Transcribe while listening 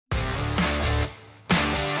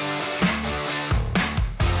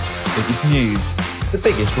biggest news, the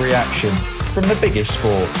biggest reaction, from the biggest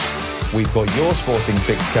sports. We've got your sporting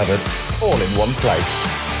fix covered, all in one place.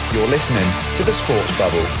 You're listening to The Sports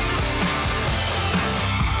Bubble.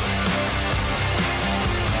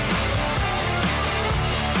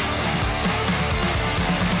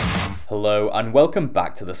 Hello and welcome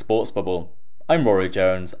back to The Sports Bubble. I'm Rory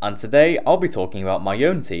Jones, and today I'll be talking about my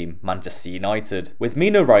own team, Manchester United, with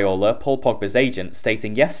Mino Raiola, Paul Pogba's agent,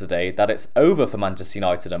 stating yesterday that it's over for Manchester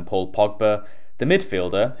United and Paul Pogba, the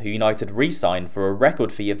midfielder, who United re-signed for a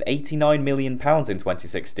record fee of £89 million in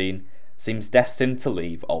 2016, seems destined to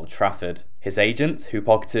leave Old Trafford. His agent, who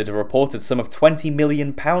pocketed a reported sum of £20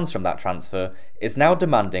 million from that transfer, is now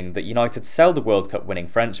demanding that United sell the World Cup winning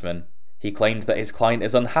Frenchman. He claimed that his client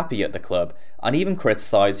is unhappy at the club and even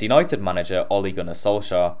criticised United manager Ole Gunnar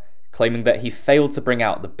Solskjaer, claiming that he failed to bring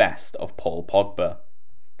out the best of Paul Pogba.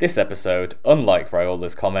 This episode, unlike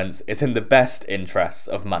Raiola's comments, is in the best interests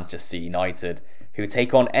of Manchester United, who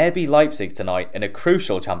take on RB Leipzig tonight in a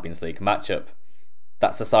crucial Champions League matchup.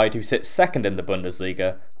 That's the side who sits second in the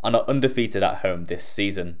Bundesliga and are undefeated at home this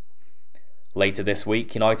season. Later this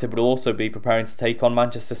week, United will also be preparing to take on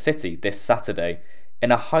Manchester City this Saturday,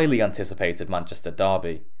 in a highly anticipated Manchester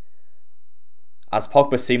derby. As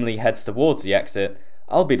Pogba seemingly heads towards the exit,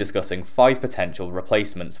 I'll be discussing 5 potential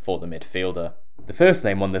replacements for the midfielder. The first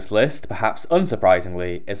name on this list, perhaps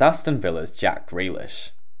unsurprisingly, is Aston Villa's Jack Grealish.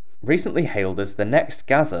 Recently hailed as the next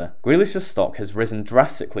Gaza, Grealish's stock has risen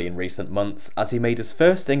drastically in recent months as he made his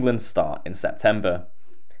first England start in September.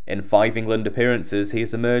 In 5 England appearances, he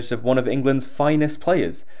has emerged as one of England's finest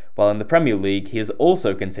players, while in the Premier League he has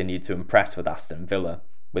also continued to impress with Aston Villa,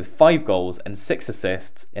 with 5 goals and 6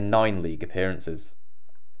 assists in 9 league appearances.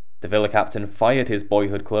 The Villa captain fired his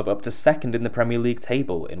boyhood club up to second in the Premier League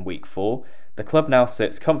table in Week 4. The club now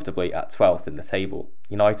sits comfortably at 12th in the table.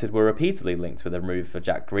 United were repeatedly linked with a move for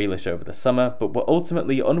Jack Grealish over the summer, but were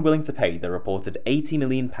ultimately unwilling to pay the reported £80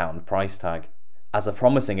 million price tag. As a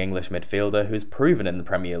promising English midfielder who's proven in the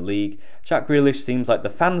Premier League, Jack Grealish seems like the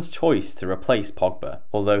fans' choice to replace Pogba,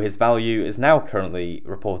 although his value is now currently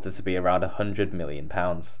reported to be around £100 million.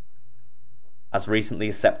 As recently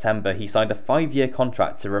as September, he signed a 5-year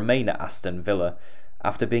contract to remain at Aston Villa,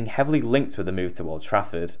 after being heavily linked with the move to Old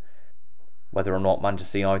Trafford. Whether or not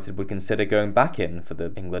Manchester United would consider going back in for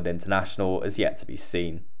the England international is yet to be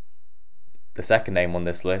seen. The second name on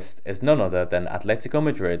this list is none other than Atletico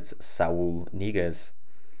Madrid's Saúl Ñíguez.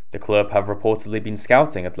 The club have reportedly been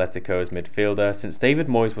scouting Atletico's midfielder since David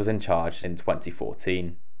Moyes was in charge in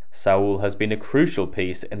 2014. Saúl has been a crucial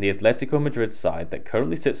piece in the Atletico Madrid side that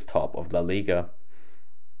currently sits top of La Liga.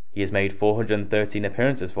 He has made 413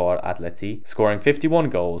 appearances for Atleti, scoring 51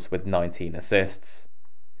 goals with 19 assists.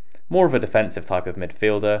 More of a defensive type of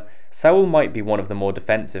midfielder, Saúl might be one of the more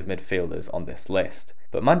defensive midfielders on this list,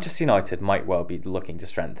 but Manchester United might well be looking to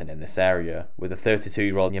strengthen in this area. With the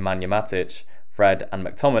 32-year-old Nemanja Matic, Fred and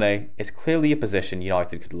McTominay, is clearly a position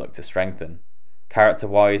United could look to strengthen.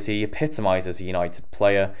 Character-wise, he epitomises a United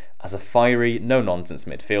player as a fiery, no-nonsense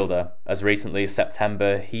midfielder. As recently as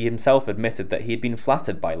September, he himself admitted that he had been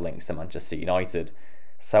flattered by links to Manchester United.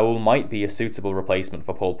 Saúl might be a suitable replacement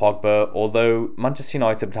for Paul Pogba, although Manchester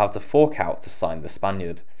United would have to fork out to sign the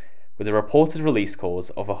Spaniard, with a reported release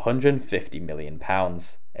clause of £150 million.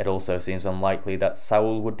 It also seems unlikely that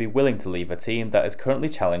Saúl would be willing to leave a team that is currently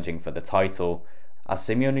challenging for the title, as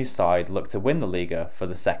Simeone's side look to win the Liga for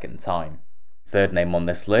the second time. Third name on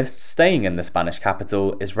this list, staying in the Spanish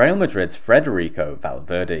capital, is Real Madrid's Federico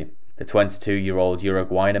Valverde. The 22-year-old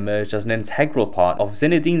Uruguayan emerged as an integral part of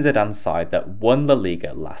Zinedine Zidane's side that won La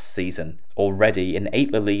Liga last season. Already in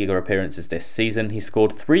 8 La Liga appearances this season, he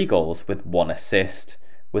scored 3 goals with 1 assist,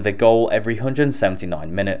 with a goal every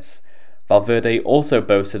 179 minutes. Valverde also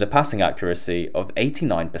boasted a passing accuracy of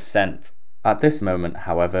 89%. At this moment,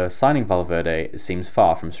 however, signing Valverde seems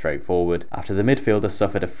far from straightforward, after the midfielder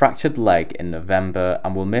suffered a fractured leg in November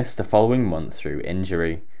and will miss the following month through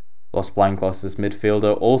injury. Los Blancos'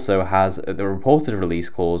 midfielder also has the reported release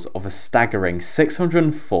clause of a staggering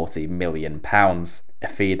 £640 million, a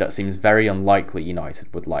fee that seems very unlikely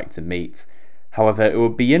United would like to meet. However, it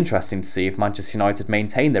would be interesting to see if Manchester United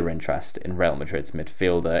maintain their interest in Real Madrid's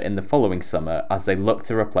midfielder in the following summer as they look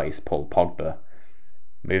to replace Paul Pogba.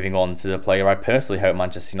 Moving on to the player I personally hope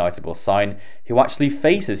Manchester United will sign, who actually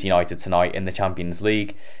faces United tonight in the Champions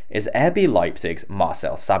League, is RB Leipzig's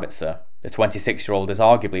Marcel Sabitzer. The 26-year-old is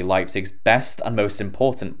arguably Leipzig's best and most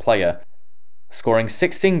important player, scoring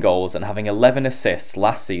 16 goals and having 11 assists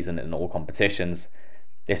last season in all competitions.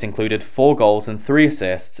 This included 4 goals and 3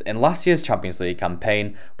 assists in last year's Champions League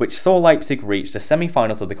campaign, which saw Leipzig reach the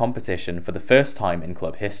semi-finals of the competition for the first time in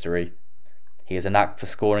club history. He has a knack for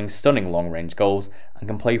scoring stunning long-range goals and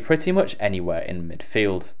can play pretty much anywhere in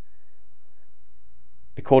midfield.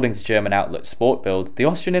 According to German outlet Sportbild, the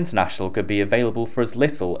Austrian international could be available for as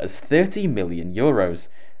little as €30 million.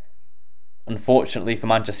 Unfortunately for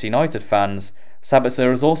Manchester United fans,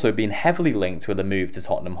 Sabitzer has also been heavily linked with a move to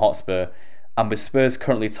Tottenham Hotspur, and with Spurs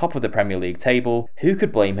currently top of the Premier League table, who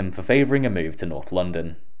could blame him for favouring a move to North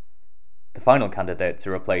London? The final candidate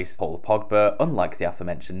to replace Paul Pogba, unlike the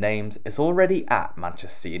aforementioned names, is already at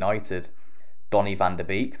Manchester United. Donny van de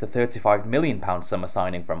Beek, the £35 million summer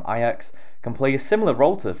signing from Ajax, can play a similar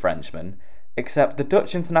role to the Frenchman, except the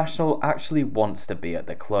Dutch international actually wants to be at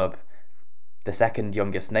the club. The second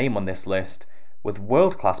youngest name on this list, with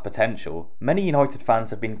world-class potential, many United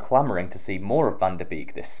fans have been clamouring to see more of Van de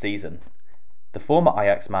Beek this season. The former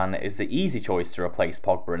Ajax man is the easy choice to replace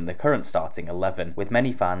Pogba in the current starting 11, with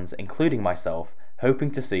many fans, including myself,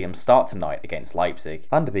 hoping to see him start tonight against Leipzig.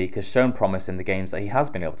 Van de Beek has shown promise in the games that he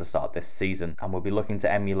has been able to start this season, and will be looking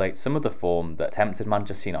to emulate some of the form that tempted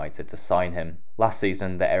Manchester United to sign him. Last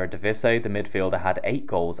season, the Eredivisie, the midfielder had 8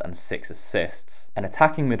 goals and 6 assists. An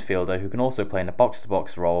attacking midfielder who can also play in a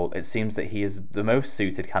box-to-box role, it seems that he is the most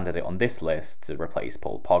suited candidate on this list to replace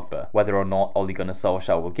Paul Pogba. Whether or not Ole Gunnar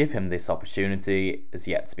Solskjaer will give him this opportunity is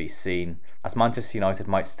yet to be seen, as Manchester United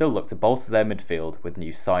might still look to bolster their midfield with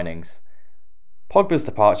new signings. Pogba's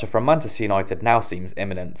departure from Manchester United now seems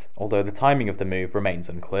imminent, although the timing of the move remains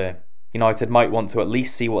unclear. United might want to at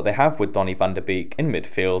least see what they have with Donny van de Beek in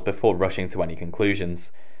midfield before rushing to any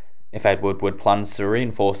conclusions. If Ed Woodward plans to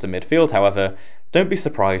reinforce the midfield, however, don't be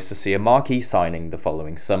surprised to see a marquee signing the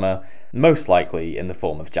following summer, most likely in the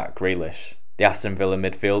form of Jack Grealish. The Aston Villa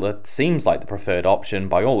midfielder seems like the preferred option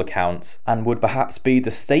by all accounts, and would perhaps be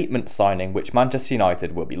the statement signing which Manchester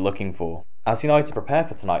United will be looking for. As United prepare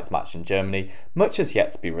for tonight's match in Germany, much is yet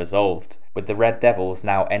to be resolved, with the Red Devils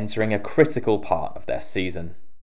now entering a critical part of their season.